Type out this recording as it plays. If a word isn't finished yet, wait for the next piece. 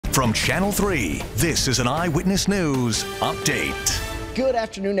From Channel 3, this is an Eyewitness News update. Good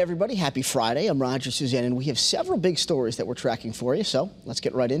afternoon, everybody. Happy Friday. I'm Roger Suzanne, and we have several big stories that we're tracking for you, so let's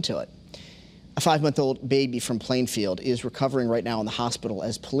get right into it. A 5-month-old baby from Plainfield is recovering right now in the hospital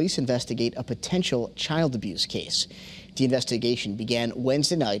as police investigate a potential child abuse case. The investigation began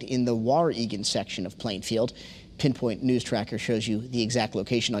Wednesday night in the Warregan section of Plainfield. Pinpoint News Tracker shows you the exact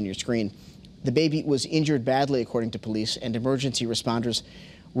location on your screen. The baby was injured badly, according to police, and emergency responders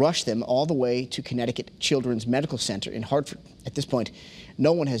rushed them all the way to Connecticut Children's Medical Center in Hartford. At this point,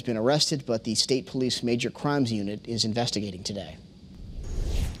 no one has been arrested, but the State Police Major Crimes Unit is investigating today.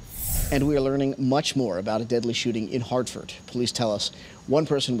 And we are learning much more about a deadly shooting in Hartford. Police tell us one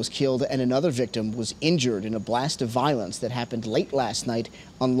person was killed and another victim was injured in a blast of violence that happened late last night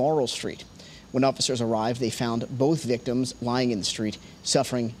on Laurel Street. When officers arrived, they found both victims lying in the street,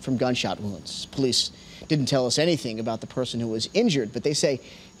 suffering from gunshot wounds. Police didn't tell us anything about the person who was injured, but they say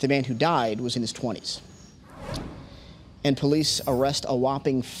the man who died was in his 20s. And police arrest a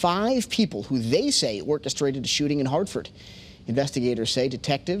whopping 5 people who they say orchestrated a shooting in Hartford. Investigators say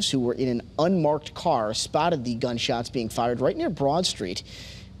detectives who were in an unmarked car spotted the gunshots being fired right near Broad Street.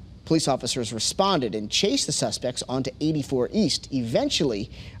 Police officers responded and chased the suspects onto 84 East. Eventually,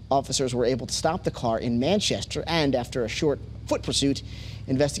 officers were able to stop the car in Manchester, and after a short foot pursuit,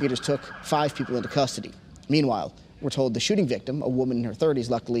 investigators took 5 people into custody. Meanwhile, we're told the shooting victim, a woman in her 30s,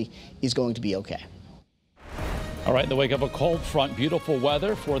 luckily is going to be okay. All right, in the wake of a cold front, beautiful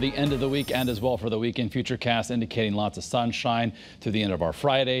weather for the end of the week and as well for the weekend. Futurecast indicating lots of sunshine through the end of our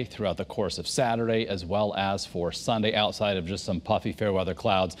Friday, throughout the course of Saturday, as well as for Sunday, outside of just some puffy fair weather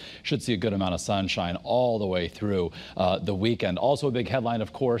clouds. Should see a good amount of sunshine all the way through the weekend. Also a big headline,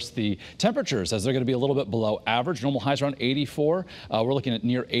 of course, the temperatures, as they're going to be a little bit below average. Normal highs around 84. We're looking at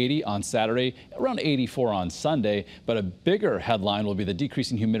near 80 on Saturday, around 84 on Sunday. But a bigger headline will be the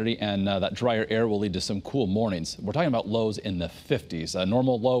decreasing humidity, and that drier air will lead to some cool mornings. We're talking about lows in the 50s. A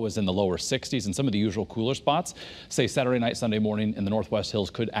normal low is in the lower 60s, and some of the usual cooler spots, say Saturday night, Sunday morning in the Northwest Hills,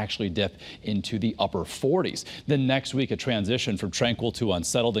 could actually dip into the upper 40s. Then next week, a transition from tranquil to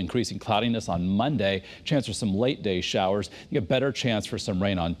unsettled, increasing cloudiness on Monday. Chance for some late day showers. You get a better chance for some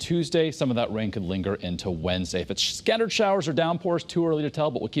rain on Tuesday. Some of that rain could linger into Wednesday. If it's scattered showers or downpours, too early to tell,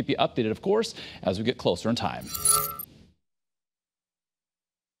 but we'll keep you updated, of course, as we get closer in time.